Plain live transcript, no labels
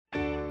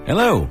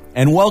Hello,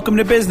 and welcome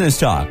to Business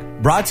Talk,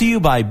 brought to you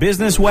by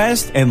Business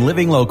West and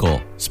Living Local,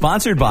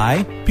 sponsored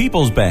by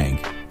People's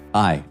Bank.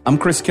 Hi, I'm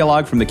Chris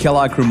Kellogg from the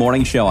Kellogg Crew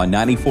Morning Show on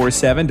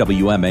 94.7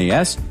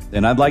 WMAS,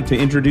 and I'd like to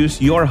introduce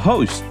your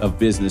host of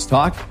Business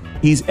Talk.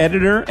 He's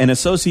editor and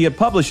associate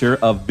publisher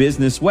of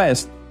Business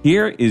West.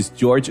 Here is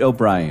George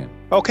O'Brien.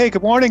 Okay,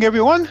 good morning,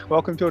 everyone.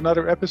 Welcome to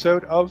another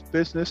episode of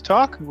Business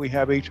Talk. We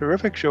have a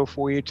terrific show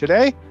for you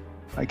today.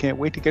 I can't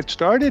wait to get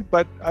started,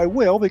 but I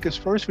will, because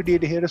first we need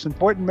to hear this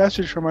important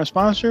message from our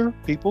sponsor,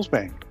 People's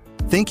Bank.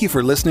 Thank you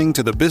for listening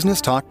to the Business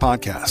Talk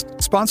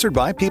podcast, sponsored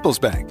by People's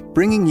Bank,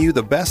 bringing you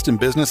the best in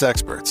business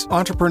experts,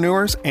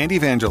 entrepreneurs, and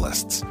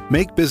evangelists.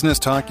 Make Business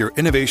Talk your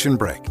innovation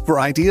break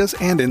for ideas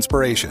and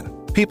inspiration.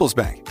 People's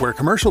Bank, where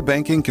commercial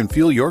banking can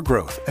fuel your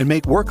growth and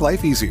make work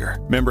life easier.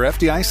 Member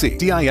FDIC,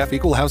 DIF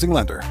Equal Housing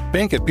Lender.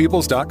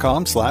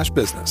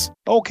 Bankatpeoples.com/business.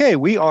 Okay,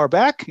 we are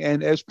back,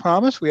 and as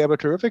promised, we have a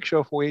terrific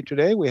show for you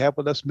today. We have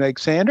with us Meg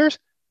Sanders.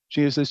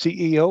 She is the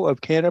CEO of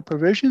Canada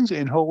Provisions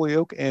in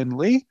Holyoke and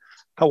Lee.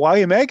 How are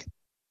you, Meg?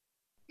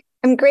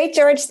 I'm great,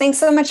 George. Thanks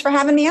so much for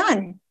having me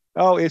on.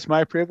 Oh, it's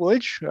my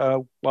privilege.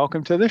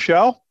 Welcome to the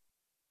show.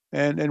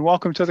 And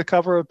welcome to the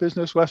cover of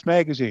Business West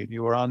magazine.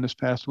 You were on this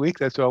past week.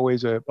 That's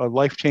always a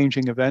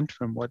life-changing event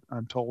from what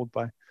I'm told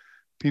by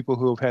people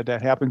who have had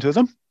that happen to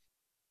them.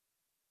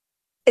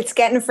 It's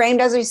getting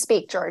framed as we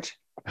speak, George.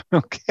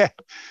 Okay.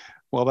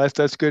 Well,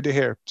 that's good to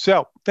hear.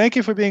 So thank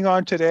you for being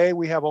on today.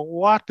 We have a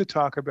lot to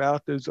talk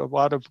about. There's a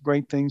lot of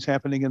great things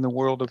happening in the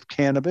world of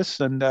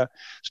cannabis. And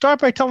start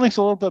by telling us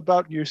a little bit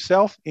about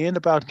yourself and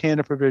about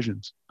Canada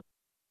Provisions.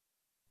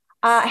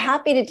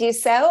 Happy to do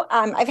so.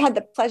 I've had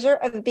the pleasure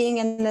of being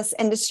in this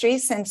industry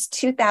since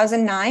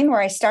 2009,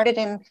 where I started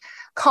in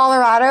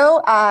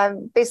Colorado,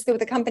 basically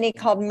with a company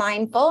called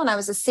Mindful, and I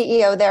was a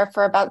CEO there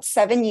for about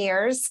 7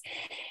 years,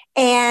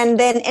 and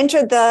then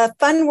entered the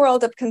fun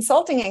world of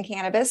consulting in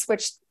cannabis,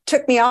 which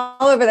took me all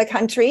over the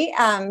country,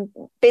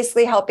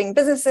 basically helping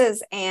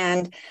businesses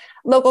and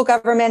local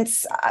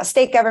governments,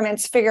 state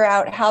governments figure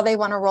out how they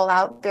want to roll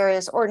out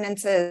various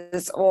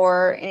ordinances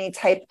or any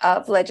type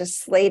of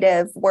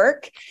legislative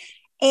work.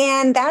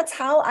 And that's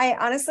how I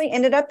honestly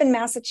ended up in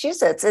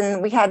Massachusetts.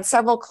 And we had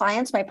several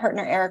clients. My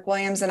partner, Eric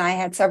Williams, and I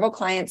had several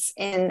clients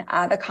in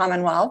the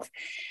Commonwealth.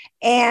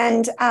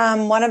 And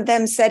one of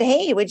them said,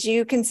 hey, would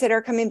you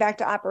consider coming back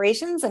to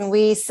operations? And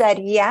we said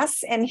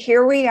yes. And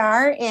here we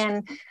are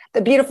in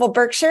the beautiful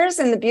Berkshires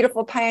and the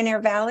beautiful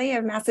Pioneer Valley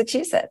of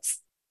Massachusetts.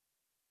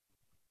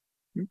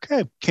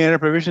 Okay. Canada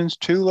Provisions,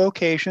 2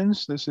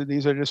 locations.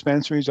 These are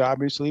dispensaries,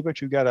 obviously, but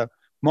you've got a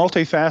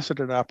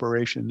multifaceted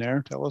operation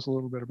there. Tell us a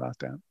little bit about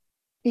that.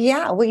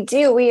 Yeah, we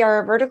do. We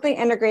are a vertically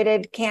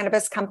integrated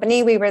cannabis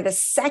company. We were the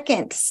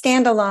second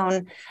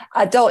standalone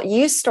adult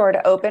use store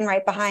to open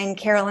right behind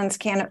Carolyn's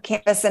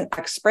campus in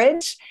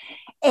Uxbridge.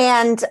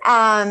 And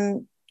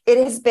it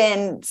has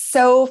been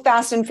so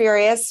fast and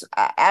furious,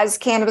 as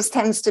cannabis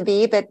tends to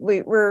be, but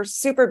we're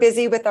super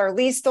busy with our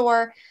Lee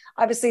store.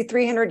 Obviously,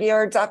 300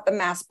 yards off the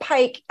Mass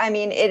Pike. I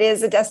mean, it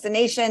is a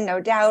destination, no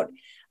doubt.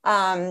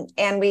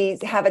 And we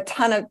have a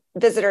ton of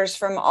visitors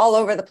from all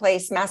over the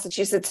place,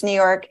 Massachusetts, New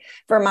York,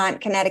 Vermont,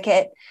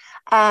 Connecticut.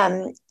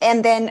 And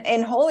then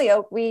in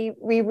Holyoke, we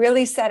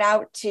really set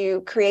out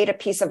to create a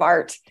piece of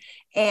art.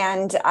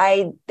 And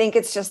I think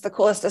it's just the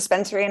coolest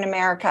dispensary in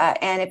America.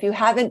 And if you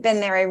haven't been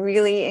there, I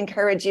really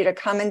encourage you to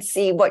come and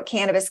see what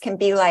cannabis can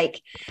be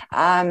like.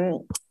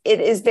 It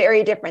is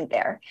very different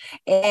there.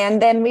 And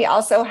then we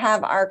also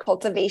have our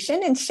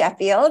cultivation in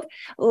Sheffield,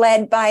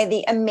 led by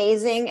the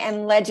amazing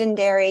and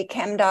legendary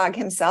chem dog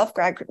himself,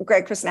 Greg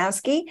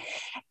Krasnowski.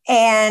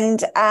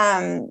 And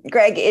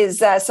Greg is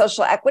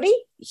social equity.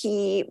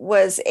 He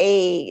was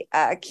a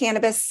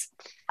cannabis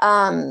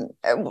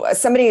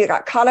somebody who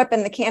got caught up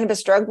in the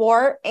cannabis drug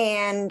war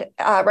and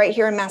right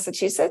here in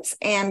Massachusetts.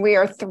 And we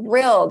are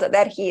thrilled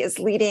that he is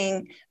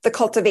leading the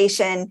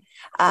cultivation.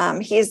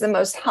 He is the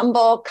most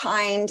humble,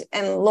 kind,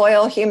 and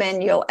loyal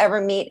human you'll ever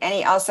meet. And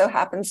he also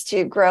happens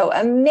to grow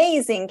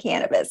amazing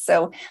cannabis.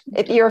 So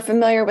if you're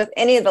familiar with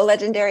any of the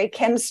legendary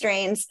chem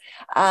strains,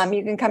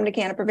 you can come to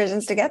Canada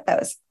Provisions to get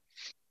those.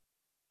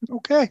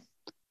 Okay.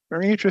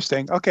 Very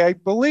interesting. Okay, I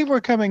believe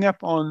we're coming up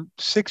on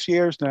 6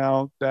 years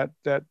now that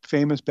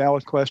famous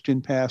ballot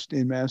question passed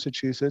in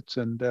Massachusetts,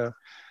 and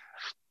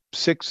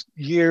 6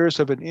 years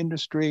of an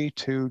industry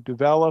to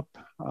develop,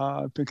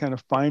 to kind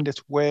of find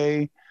its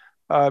way.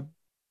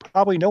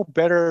 Probably no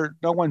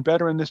one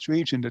better in this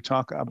region to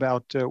talk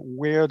about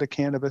where the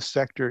cannabis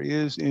sector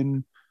is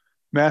in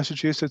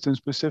Massachusetts, and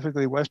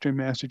specifically Western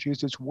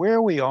Massachusetts,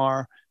 where we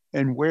are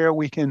and where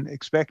we can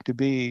expect to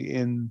be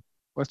in,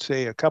 let's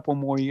say, a couple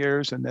more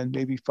years, and then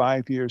maybe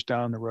 5 years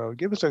down the road.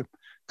 Give us a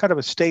kind of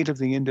a state of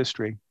the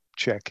industry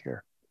check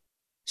here.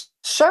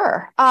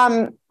 Sure.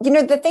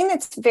 The thing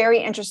that's very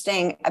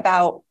interesting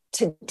about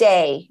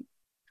today,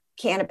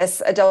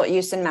 cannabis adult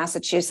use in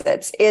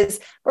Massachusetts, is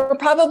we're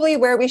probably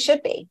where we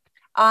should be.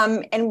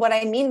 And what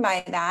I mean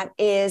by that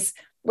is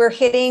we're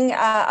hitting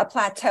a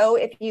plateau,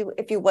 if you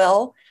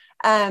will.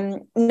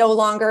 No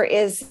longer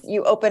is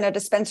you open a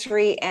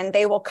dispensary and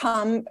they will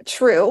come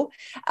true.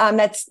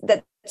 That's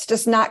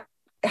just not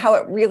how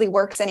it really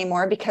works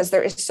anymore, because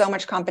there is so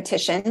much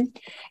competition.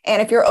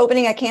 And if you're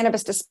opening a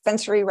cannabis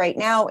dispensary right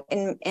now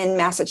in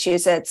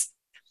Massachusetts,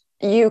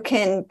 you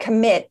can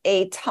commit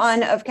a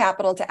ton of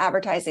capital to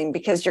advertising,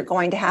 because you're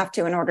going to have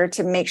to in order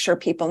to make sure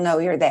people know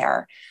you're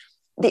there.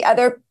 The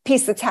other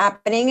piece that's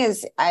happening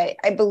is, I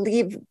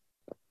believe,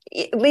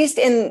 at least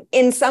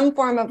in some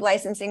form of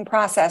licensing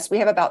process, we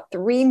have about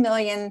 3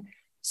 million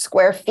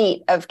square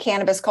feet of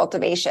cannabis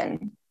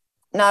cultivation.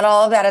 Not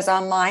all of that is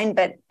online,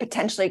 but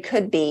potentially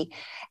could be.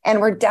 And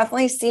we're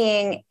definitely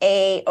seeing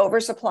a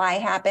oversupply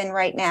happen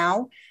right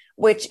now,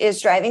 which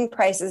is driving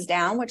prices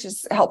down, which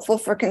is helpful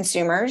for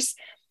consumers.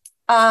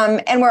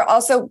 And we're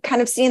also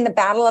kind of seeing the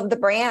battle of the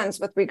brands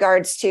with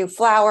regards to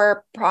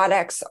flower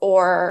products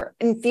or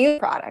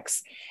infused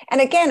products. And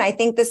again, I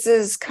think this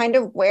is kind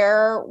of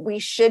where we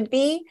should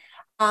be.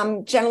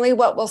 Generally,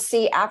 what we'll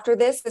see after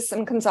this is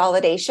some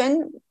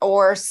consolidation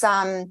or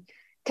some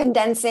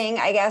condensing,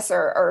 I guess,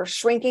 or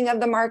shrinking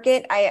of the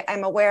market.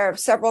 I'm aware of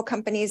several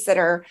companies that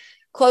are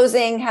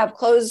closing, have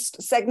closed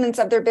segments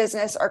of their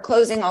business, are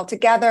closing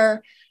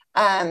altogether,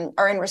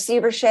 are in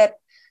receivership.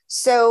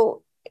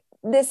 So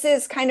this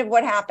is kind of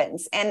what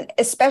happens. And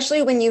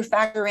especially when you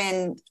factor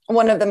in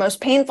one of the most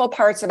painful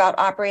parts about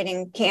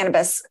operating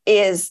cannabis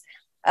is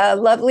a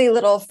lovely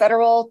little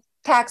federal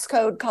tax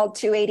code called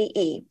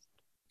 280E.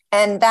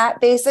 And that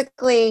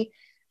basically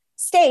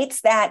states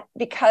that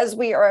because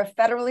we are a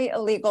federally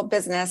illegal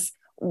business,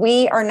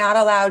 we are not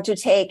allowed to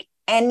take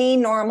any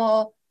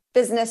normal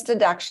business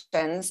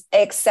deductions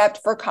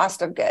except for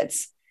cost of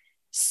goods.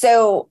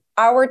 So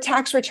our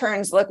tax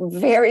returns look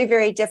very,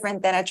 very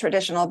different than a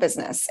traditional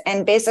business.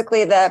 And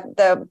basically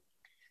the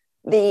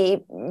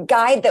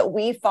guide that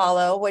we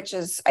follow, which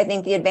is, I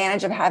think, the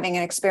advantage of having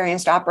an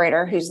experienced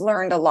operator who's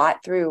learned a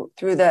lot through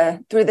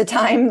the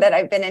time that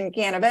I've been in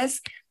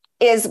cannabis,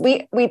 is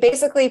we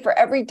basically, for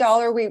every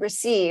dollar we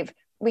receive,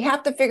 we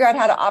have to figure out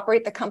how to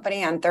operate the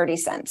company on 30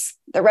 cents.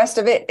 The rest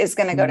of it is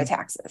going to go to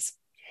taxes.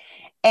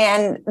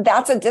 And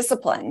that's a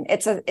discipline.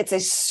 It's a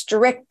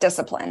strict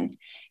discipline.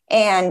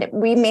 And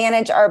we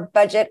manage our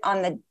budget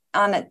on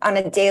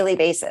a daily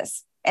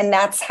basis. And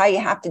that's how you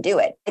have to do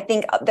it. I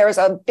think there's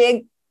a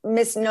big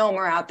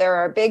misnomer out there,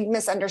 or a big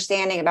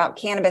misunderstanding about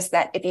cannabis,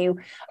 that if you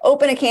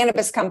open a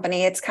cannabis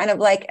company, it's kind of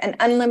like an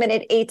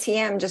unlimited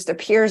ATM just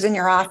appears in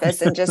your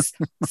office and just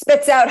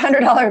spits out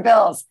 $100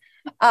 bills.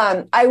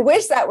 I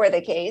wish that were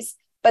the case,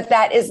 but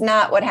that is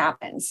not what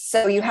happens.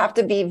 So you have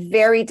to be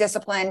very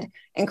disciplined,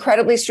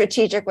 incredibly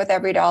strategic with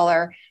every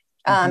dollar.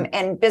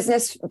 And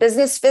business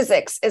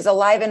physics is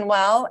alive and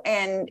well,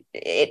 and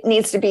it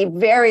needs to be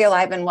very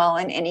alive and well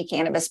in any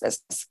cannabis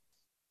business.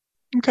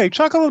 Okay,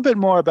 talk a little bit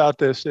more about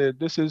this.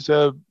 This is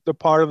the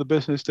part of the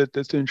business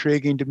that's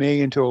intriguing to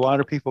me and to a lot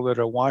of people that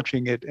are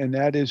watching it, and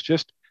that is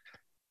just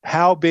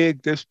how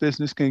big this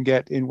business can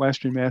get in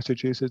Western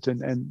Massachusetts,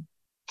 and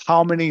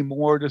how many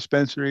more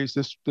dispensaries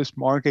this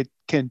market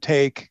can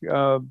take.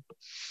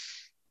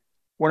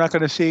 We're not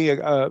going to see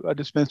a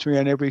dispensary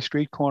on every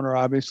street corner,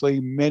 obviously.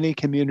 Many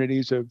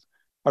communities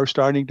are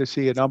starting to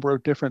see a number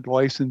of different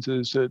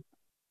licenses.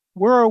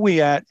 Where are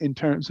we at in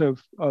terms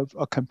of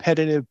a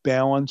competitive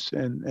balance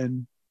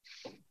and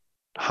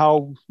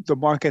how the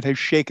market has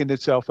shaken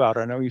itself out?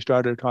 I know you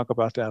started to talk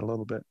about that a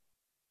little bit.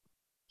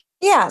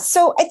 Yeah,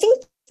 so I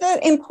think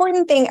the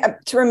important thing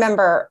to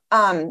remember,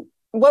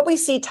 what we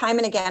see time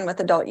and again with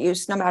adult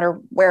use, no matter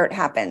where it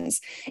happens,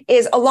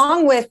 is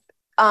along with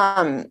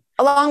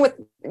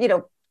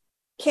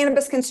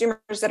cannabis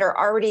consumers that are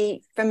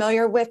already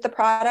familiar with the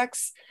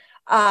products,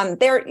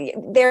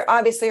 they're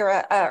obviously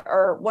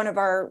are one of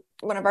our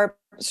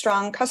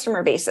strong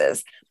customer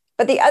bases.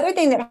 But the other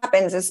thing that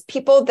happens is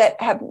people that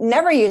have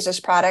never used this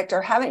product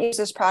or haven't used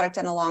this product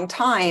in a long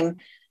time,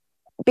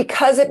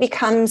 because it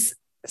becomes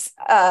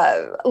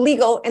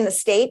legal in the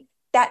state,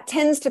 that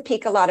tends to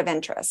pique a lot of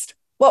interest.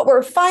 What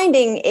we're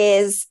finding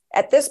is,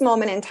 at this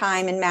moment in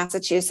time in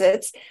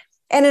Massachusetts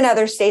and in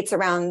other states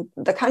around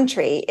the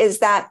country, is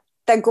that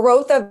the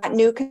growth of that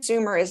new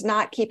consumer is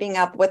not keeping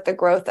up with the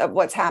growth of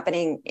what's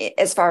happening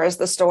as far as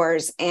the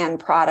stores and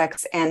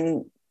products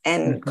and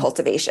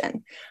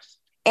cultivation.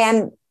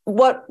 And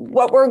what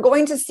we're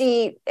going to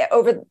see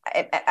over,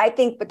 I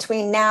think,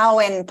 between now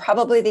and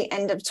probably the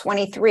end of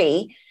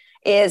 23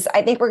 is,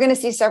 I think we're going to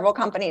see several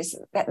companies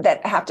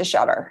that have to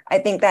shutter. I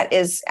think that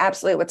is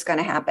absolutely what's going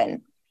to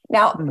happen.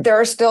 Now, there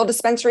are still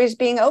dispensaries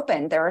being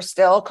opened. There are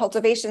still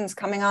cultivations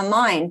coming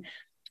online.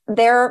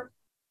 Their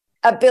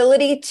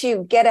ability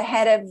to get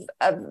ahead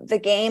of the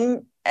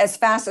game as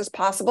fast as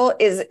possible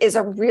is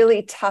a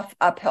really tough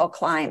uphill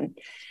climb.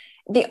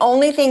 The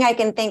only thing I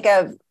can think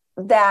of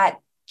that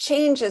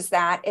changes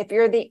that, if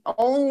you're the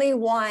only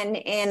one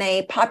in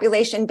a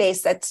population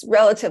base that's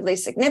relatively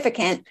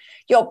significant,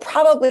 you'll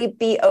probably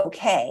be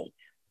okay.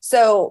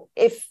 So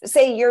if,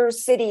 say, your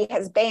city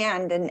has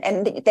banned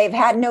and they've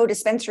had no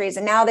dispensaries,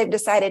 and now they've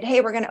decided, hey,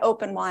 we're going to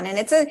open one, and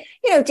it's a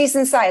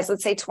decent size,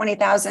 let's say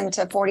 20,000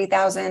 to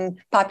 40,000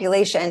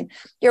 population,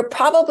 you're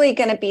probably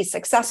going to be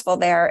successful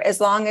there as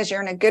long as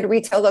you're in a good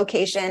retail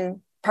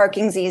location,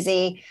 parking's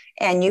easy,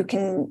 and you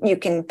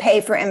can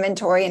pay for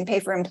inventory and pay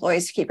for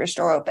employees to keep your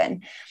store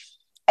open.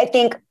 I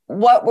think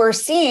what we're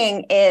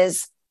seeing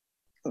is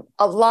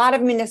a lot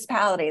of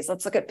municipalities.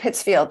 Let's look at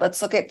Pittsfield.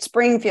 Let's look at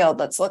Springfield.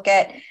 Let's look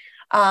at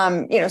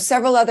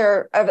several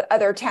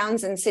other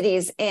towns and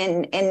cities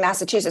in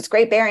Massachusetts.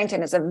 Great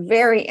Barrington is a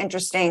very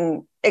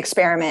interesting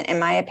experiment, in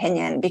my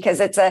opinion, because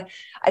it's a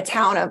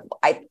town of,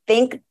 I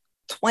think,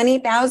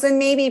 20,000,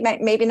 maybe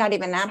not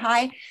even that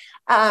high.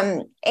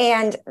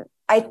 And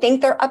I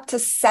think they're up to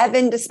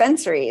 7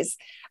 dispensaries,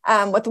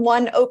 with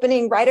one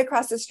opening right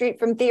across the street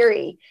from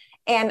Theory.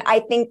 And I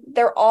think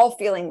they're all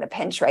feeling the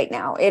pinch right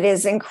now. It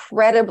is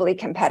incredibly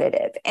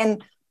competitive.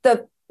 And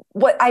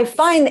what I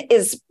find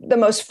is the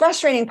most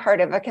frustrating part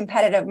of a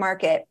competitive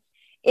market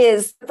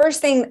is the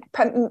first thing,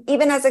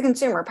 even as a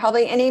consumer,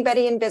 probably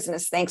anybody in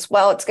business thinks,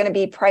 well, it's going to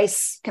be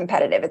price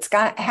competitive. It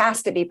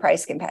has to be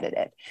price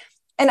competitive.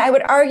 And I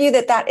would argue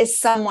that is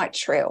somewhat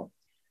true.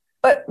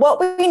 But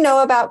what we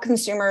know about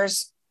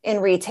consumers in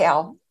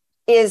retail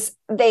is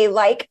they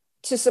like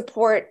to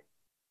support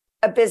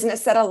a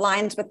business that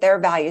aligns with their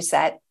value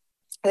set.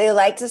 They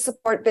like to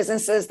support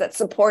businesses that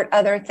support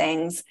other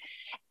things.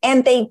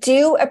 And they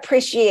do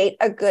appreciate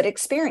a good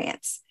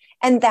experience.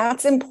 And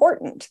that's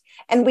important.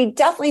 And we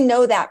definitely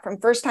know that from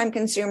first-time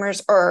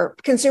consumers or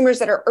consumers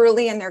that are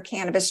early in their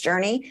cannabis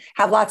journey,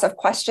 have lots of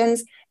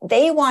questions.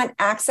 They want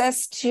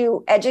access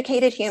to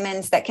educated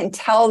humans that can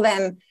tell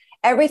them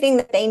everything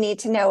that they need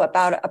to know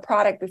about a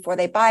product before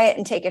they buy it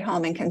and take it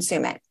home and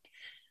consume it.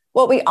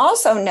 What we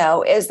also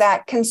know is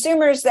that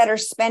consumers that are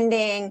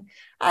spending,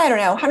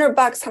 $100,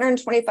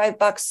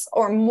 $125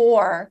 or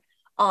more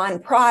on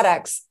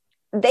products,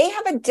 they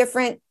have a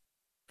different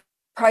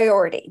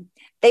priority.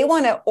 They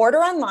want to order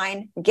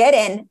online, get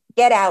in,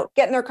 get out,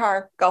 get in their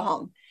car, go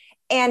home.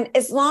 And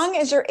as long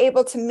as you're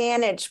able to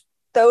manage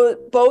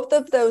both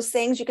of those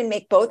things, you can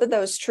make both of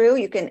those true.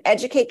 You can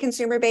educate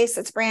consumer base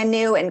that's brand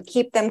new and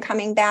keep them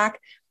coming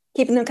back,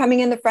 keeping them coming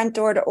in the front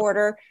door to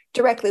order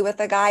directly with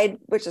a guide,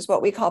 which is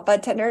what we call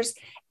bud tenders.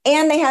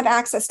 And they have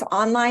access to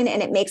online,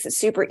 and it makes it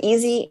super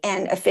easy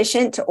and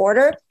efficient to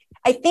order.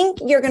 I think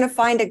you're going to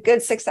find a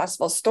good,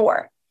 successful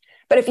store.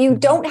 But if you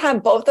don't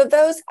have both of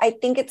those, I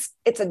think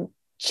it's a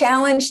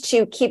challenge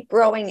to keep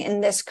growing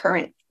in this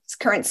current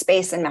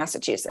space in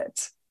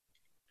Massachusetts.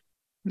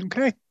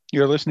 Okay.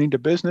 You're listening to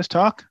Business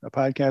Talk, a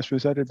podcast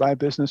presented by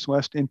Business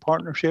West in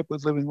partnership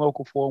with Living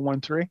Local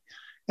 413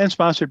 and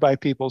sponsored by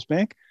People's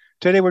Bank.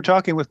 Today, we're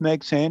talking with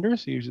Meg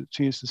Sanders. She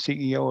is the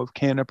CEO of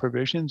Canna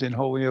Provisions in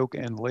Holyoke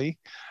and Lee.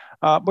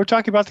 We're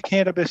talking about the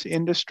cannabis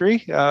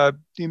industry.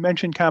 You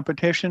mentioned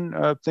competition.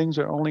 Things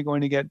are only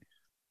going to get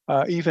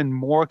even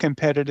more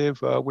competitive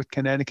with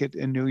Connecticut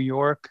and New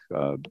York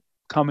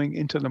coming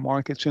into the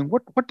market soon.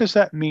 What does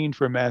that mean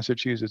for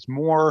Massachusetts?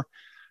 More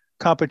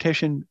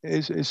competition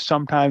is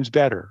sometimes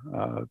better.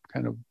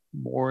 Kind of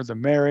more the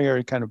merrier.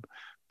 It kind of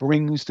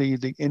brings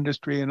the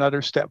industry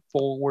another step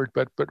forward.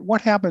 But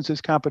what happens as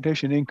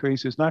competition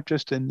increases, not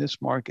just in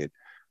this market,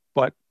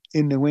 but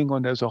in New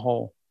England as a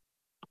whole?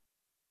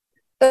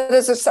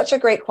 This is such a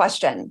great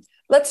question.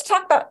 Let's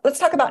talk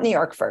about New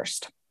York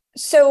first.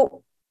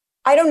 So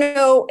I don't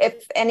know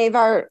if any of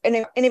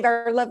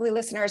our lovely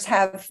listeners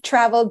have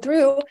traveled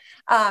through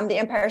the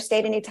Empire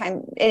State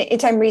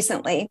anytime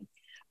recently,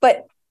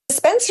 but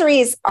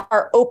dispensaries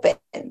are open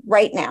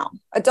right now.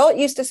 Adult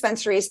use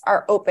dispensaries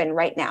are open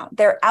right now.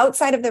 They're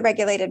outside of the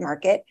regulated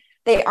market.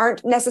 They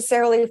aren't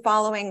necessarily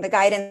following the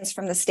guidance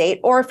from the state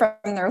or from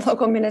their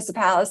local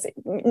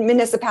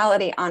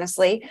municipality,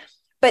 honestly.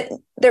 But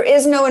there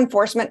is no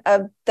enforcement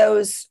of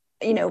those,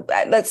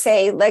 let's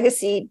say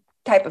legacy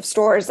type of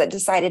stores that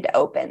decided to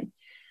open.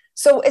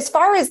 So as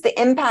far as the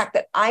impact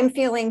that I'm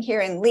feeling here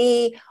in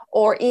Lee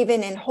or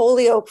even in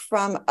Holyoke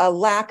from a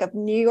lack of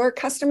New York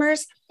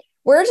customers,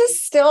 we're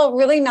just still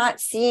really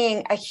not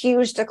seeing a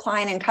huge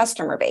decline in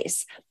customer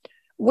base.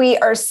 We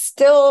are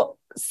still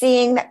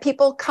seeing that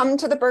people come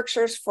to the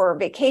Berkshires for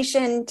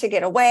vacation, to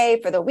get away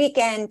for the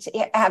weekend,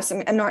 to have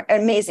some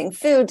amazing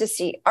food, to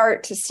see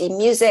art, to see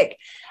music.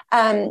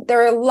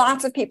 There are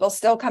lots of people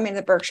still coming to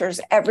the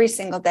Berkshires every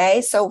single day.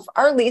 So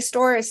our Lee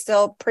store is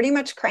still pretty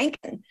much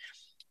cranking.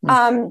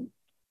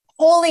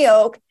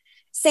 Holyoke,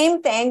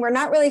 same thing. We're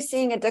not really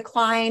seeing a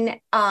decline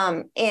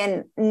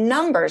in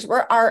numbers.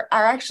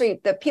 Actually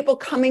the people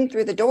coming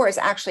through the door is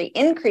actually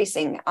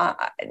increasing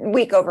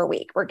week over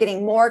week. We're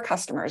getting more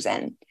customers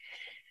in.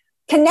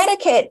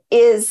 Connecticut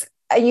is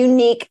a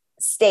unique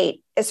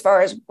state as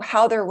far as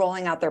how they're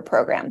rolling out their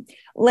program.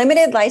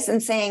 Limited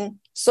licensing,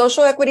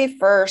 social equity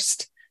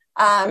first.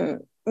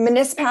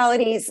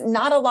 Municipalities,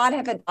 not a lot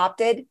have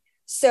adopted.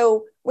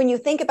 So when you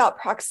think about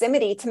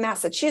proximity to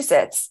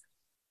Massachusetts,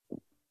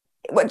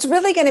 what's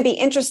really going to be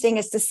interesting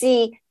is to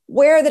see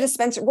where are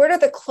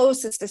the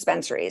closest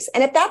dispensaries?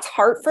 And if that's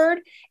Hartford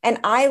and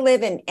I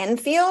live in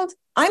Enfield,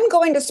 I'm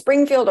going to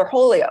Springfield or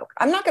Holyoke.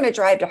 I'm not going to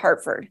drive to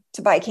Hartford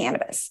to buy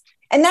cannabis.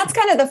 And that's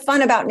kind of the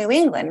fun about New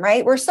England,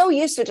 right? We're so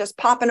used to just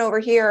popping over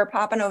here or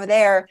popping over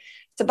there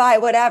to buy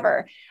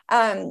whatever.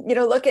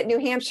 Look at New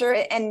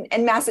Hampshire and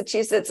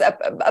Massachusetts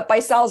up by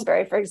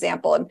Salisbury, for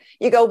example. And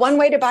you go one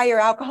way to buy your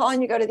alcohol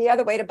and you go to the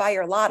other way to buy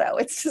your lotto.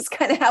 It's just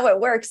kind of how it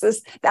works.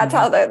 That's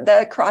how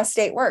the cross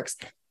state works.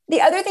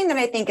 The other thing that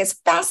I think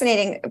is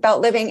fascinating about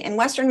living in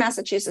Western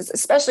Massachusetts,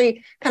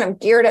 especially kind of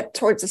geared up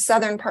towards the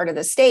southern part of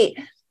the state,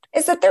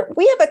 is that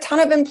we have a ton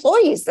of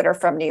employees that are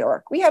from New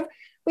York. We have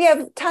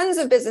tons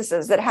of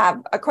businesses that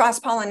have a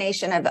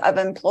cross-pollination of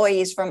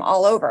employees from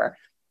all over.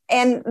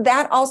 And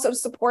that also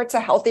supports a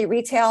healthy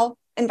retail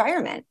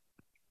environment.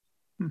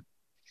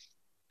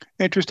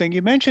 Interesting.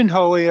 You mentioned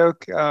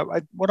Holyoke.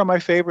 One of my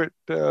favorite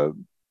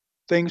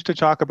things to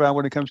talk about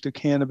when it comes to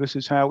cannabis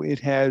is how it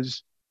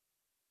has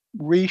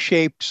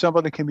reshaped some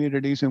of the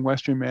communities in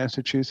Western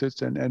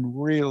Massachusetts and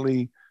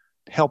really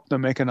helped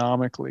them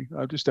economically.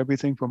 Just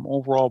everything from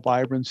overall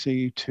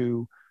vibrancy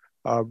to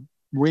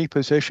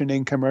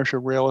repositioning commercial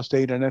real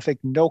estate. And I think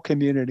no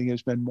community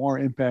has been more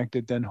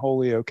impacted than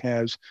Holyoke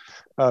has.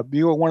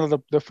 You were one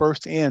of the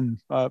first in.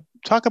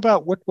 Talk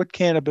about what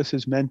cannabis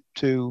has meant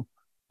to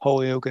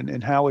Holyoke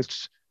and how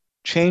it's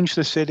changed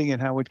the city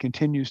and how it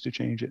continues to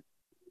change it.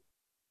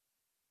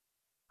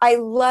 I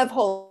love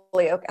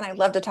Holyoke and I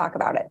love to talk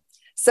about it.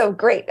 So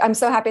great. I'm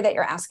so happy that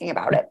you're asking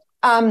about it.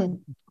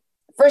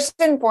 First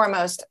and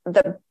foremost,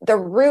 the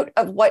root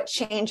of what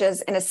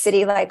changes in a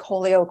city like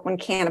Holyoke when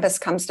cannabis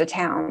comes to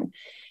town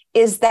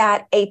is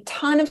that a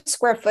ton of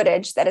square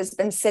footage that has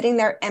been sitting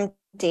there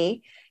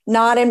empty,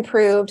 not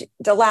improved,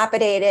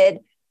 dilapidated,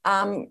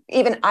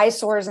 even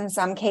eyesores in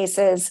some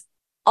cases,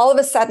 all of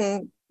a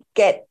sudden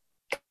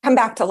come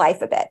back to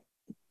life a bit.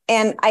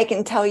 And I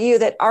can tell you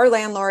that our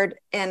landlord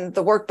and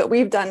the work that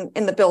we've done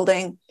in the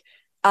building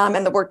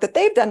and the work that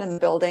they've done in the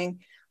building,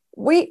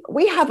 we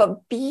have a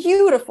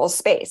beautiful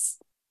space,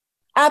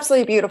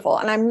 absolutely beautiful.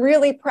 And I'm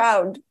really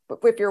proud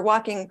whether you're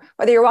walking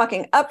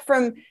up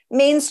from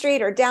Main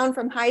Street or down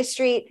from High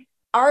Street,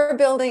 our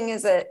building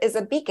is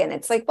a beacon.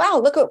 It's like, wow,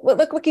 look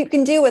what you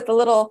can do with a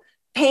little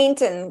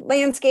paint and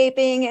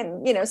landscaping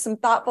and, some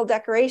thoughtful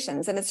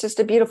decorations. And it's just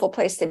a beautiful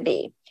place to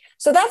be.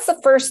 So that's the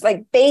first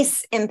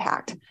base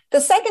impact. The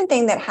second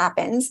thing that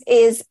happens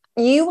is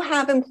you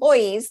have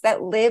employees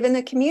that live in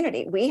the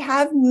community. We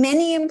have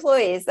many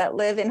employees that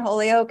live in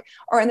Holyoke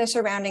or in the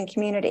surrounding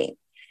community.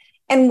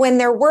 And when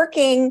they're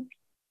working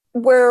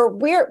where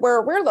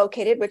we're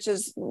located, which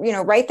is,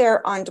 right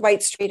there on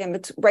Dwight Street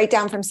and right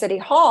down from City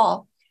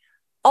Hall,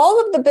 all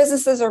of the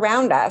businesses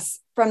around us,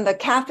 from the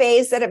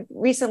cafes that have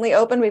recently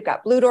opened, we've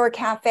got Blue Door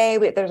Cafe.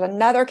 There's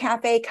another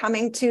cafe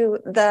coming to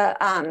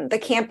the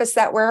campus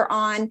that we're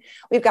on.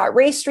 We've got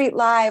Ray Street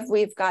Live.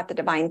 We've got the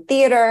Divine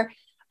Theater.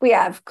 We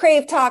have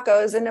Crave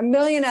Tacos and a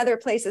million other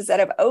places that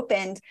have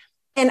opened.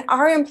 And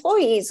our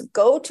employees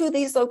go to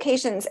these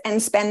locations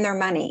and spend their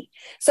money.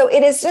 So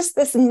it is just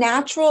this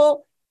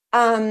natural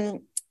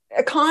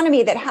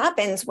economy that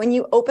happens when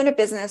you open a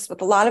business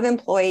with a lot of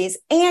employees,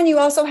 and you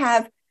also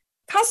have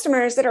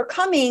customers that are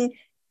coming,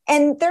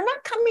 and they're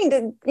not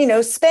coming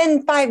to,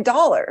 spend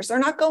 $5. They're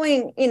not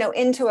going,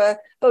 into a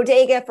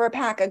bodega for a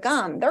pack of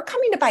gum. They're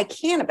coming to buy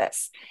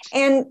cannabis.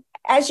 And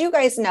as you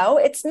guys know,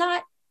 it's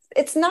not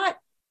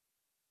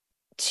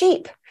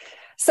cheap.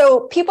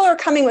 So people are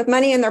coming with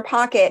money in their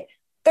pocket.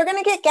 They're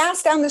going to get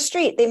gas down the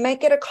street. They might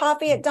get a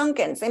coffee at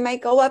Dunkin's. They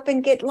might go up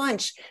and get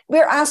lunch.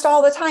 We're asked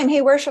all the time,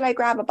 hey, where should I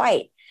grab a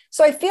bite?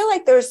 So I feel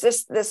like there's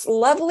this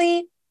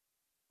lovely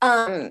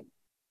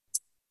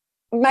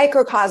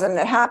microcosm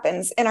that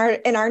happens in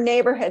our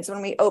neighborhoods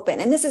when we open.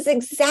 And this is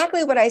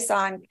exactly what I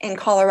saw in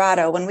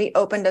Colorado when we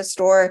opened a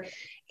store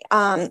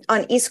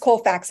on East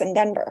Colfax in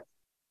Denver.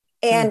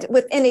 And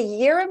within a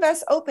year of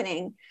us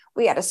opening,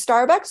 we had a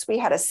Starbucks, we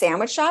had a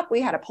sandwich shop,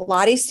 we had a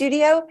Pilates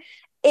studio.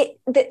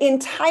 The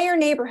entire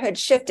neighborhood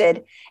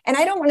shifted. And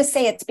I don't want to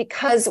say it's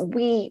because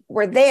we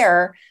were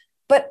there,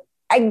 but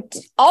I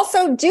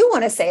also do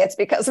want to say it's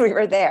because we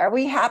were there.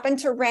 We happened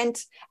to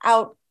rent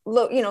out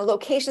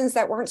locations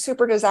that weren't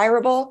super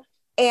desirable.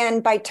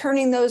 And by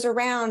turning those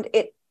around,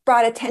 it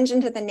brought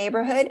attention to the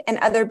neighborhood, and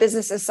other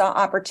businesses saw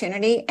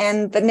opportunity,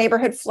 and the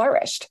neighborhood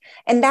flourished.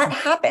 And that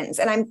happens.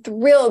 And I'm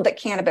thrilled that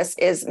cannabis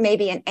is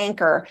maybe an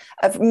anchor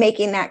of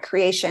making that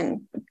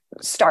creation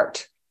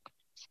start.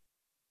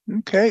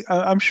 Okay.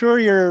 I'm sure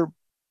you're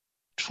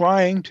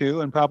trying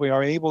to, and probably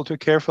are able to,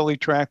 carefully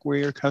track where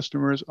your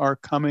customers are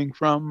coming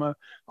from.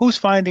 Who's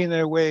finding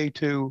their way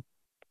to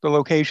the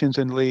locations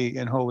in Lee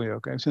and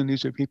Holyoke? I assume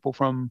these are people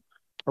from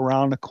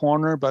around the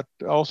corner, but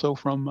also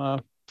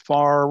from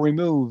far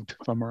removed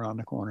from around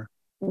the corner.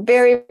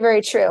 Very,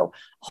 very true.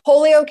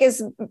 Holyoke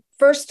is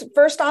first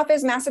off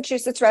is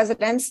Massachusetts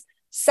residents.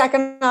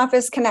 Second off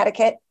is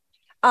Connecticut.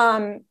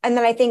 And then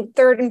I think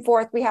third and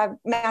fourth, we have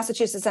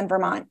Massachusetts and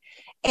Vermont.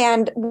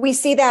 And we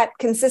see that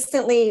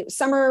consistently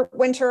summer,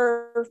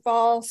 winter,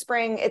 fall,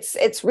 spring.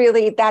 It's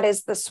really, that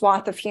is the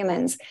swath of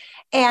humans.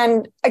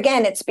 And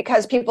again, it's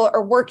because people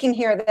are working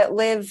here that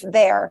live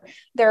there.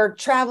 They're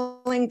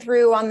traveling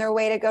through on their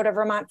way to go to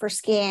Vermont for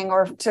skiing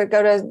or to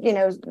go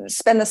to,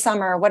 spend the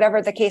summer,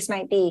 whatever the case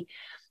might be.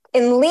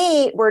 In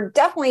Lee, we're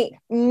definitely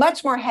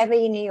much more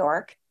heavy in New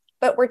York,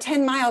 but we're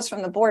 10 miles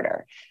from the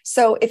border.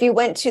 So if you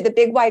went to the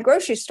Big Y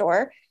grocery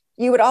store,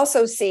 you would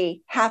also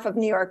see half of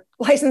New York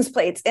license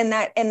plates in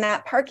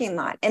that parking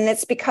lot. And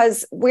it's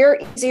because we're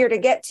easier to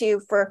get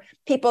to for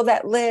people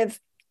that live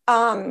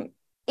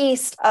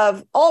east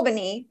of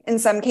Albany in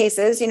some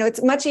cases.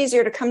 It's much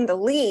easier to come to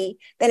Lee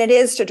than it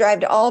is to drive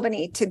to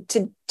Albany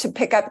to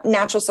pick up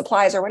natural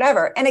supplies or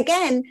whatever. And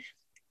again,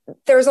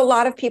 there's a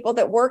lot of people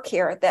that work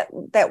here that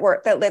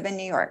live in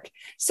New York.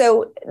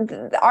 So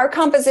our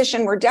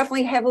composition, we're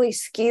definitely heavily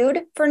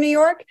skewed for New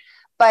York,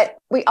 but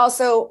we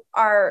also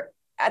are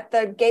at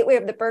the gateway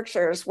of the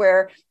Berkshires,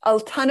 where a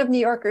ton of New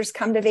Yorkers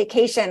come to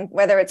vacation,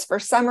 whether it's for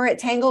summer at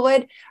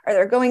Tanglewood or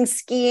they're going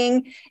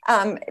skiing.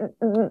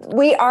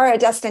 We are a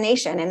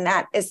destination, and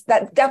that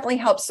definitely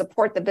helps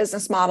support the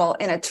business model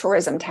in a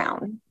tourism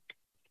town.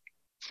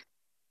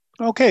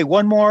 Okay,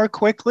 one more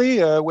quickly.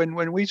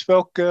 When we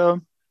spoke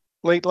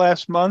late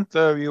last month,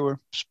 you were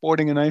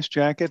sporting a nice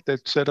jacket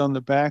that said on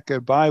the back,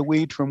 "Buy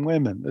weed from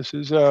women." This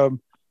is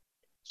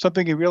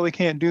something you really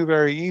can't do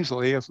very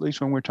easily, at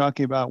least when we're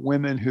talking about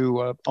women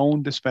who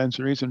own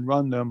dispensaries and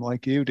run them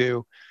like you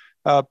do.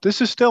 This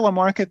is still a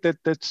market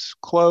that's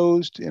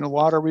closed in a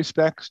lot of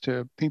respects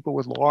to people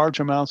with large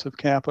amounts of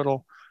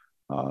capital,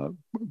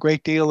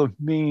 great deal of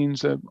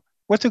means.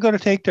 What's it going to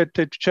take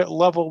to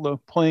level the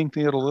playing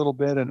field a little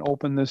bit and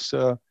open this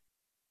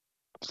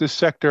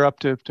sector up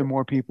to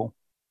more people?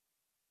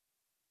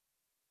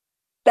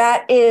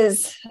 That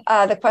is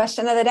the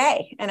question of the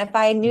day. And if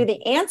I knew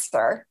the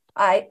answer,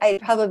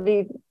 I'd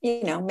probably,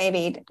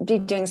 maybe be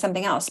doing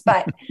something else.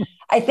 But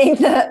I think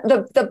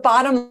the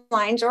bottom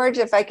line, George,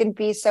 if I could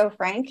be so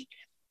frank,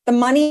 the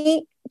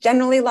money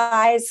generally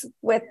lies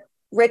with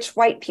rich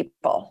white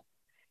people.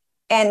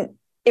 And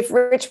if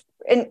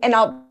and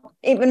I'll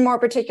even more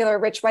particular,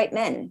 rich white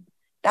men,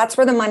 that's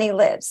where the money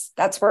lives.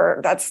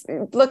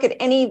 Look at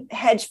any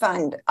hedge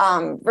fund,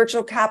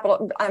 venture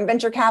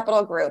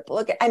capital group.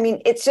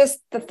 It's just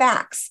the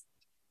facts.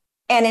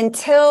 And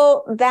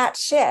until that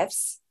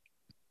shifts,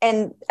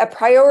 and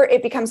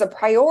it becomes a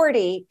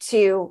priority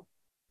to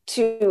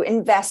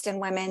invest in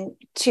women,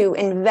 to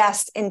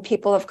invest in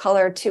people of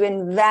color, to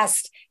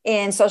invest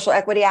in social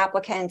equity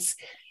applicants.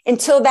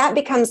 Until that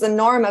becomes the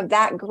norm of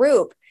that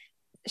group,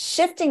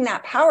 shifting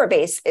that power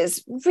base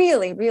is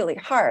really, really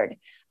hard.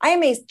 I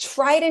am a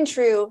tried and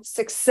true,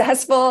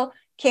 successful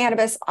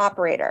cannabis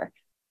operator.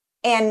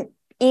 And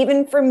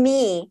even for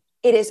me,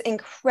 it is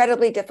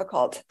incredibly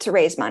difficult to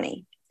raise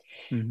money.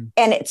 Mm-hmm.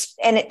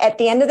 And at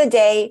the end of the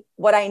day,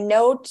 what I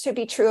know to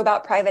be true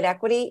about private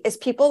equity is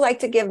people like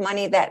to give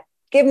money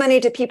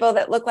to people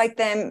that look like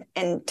them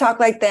and talk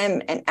like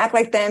them and act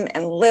like them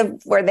and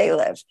live where they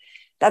live.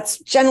 That's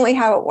generally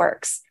how it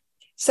works.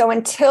 So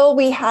until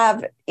we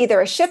have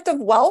either a shift of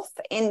wealth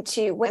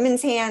into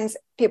women's hands,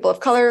 people of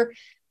color,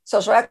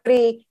 social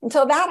equity,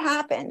 until that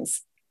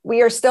happens,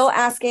 we are still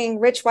asking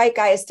rich white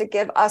guys to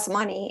give us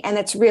money, and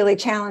it's really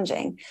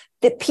challenging.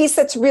 The piece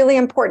that's really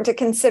important to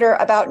consider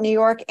about New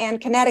York and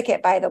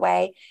Connecticut, by the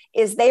way,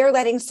 is they are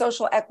letting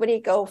social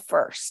equity go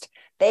first.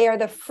 They are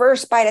the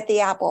first bite at the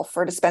apple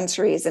for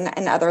dispensaries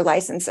and other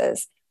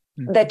licenses.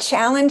 Mm-hmm. The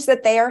challenge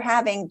that they are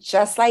having,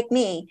 just like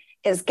me,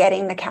 is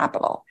getting the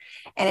capital.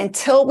 And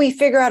until we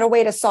figure out a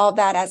way to solve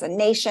that as a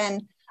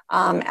nation,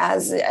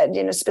 as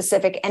a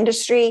specific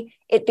industry,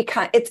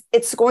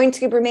 it's going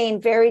to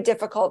remain very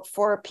difficult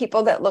for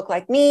people that look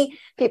like me,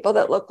 people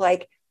that look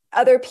like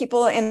other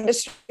people in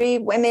industry,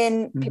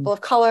 women, mm-hmm. people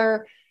of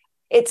color.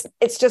 It's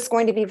just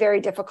going to be very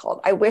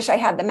difficult. I wish I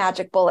had the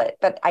magic bullet,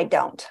 but I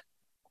don't.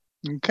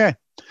 Okay.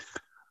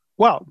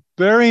 Well,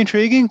 very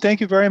intriguing. Thank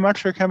you very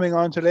much for coming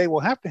on today. We'll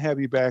have to have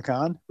you back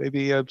on,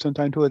 maybe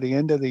sometime toward the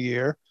end of the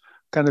year,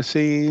 kind of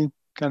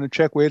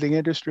check where the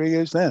industry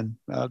is then.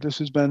 This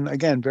has been,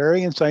 again,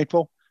 very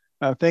insightful.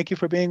 Thank you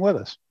for being with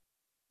us.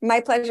 My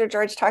pleasure,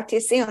 George. Talk to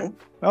you soon.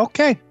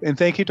 Okay. And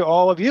thank you to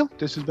all of you.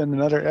 This has been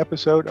another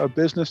episode of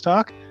Business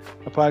Talk,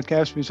 a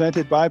podcast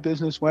presented by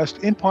Business West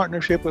in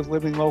partnership with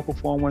Living Local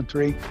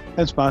 413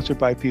 and sponsored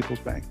by People's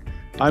Bank.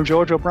 I'm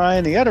George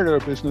O'Brien, the editor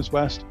of Business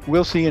West.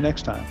 We'll see you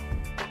next time.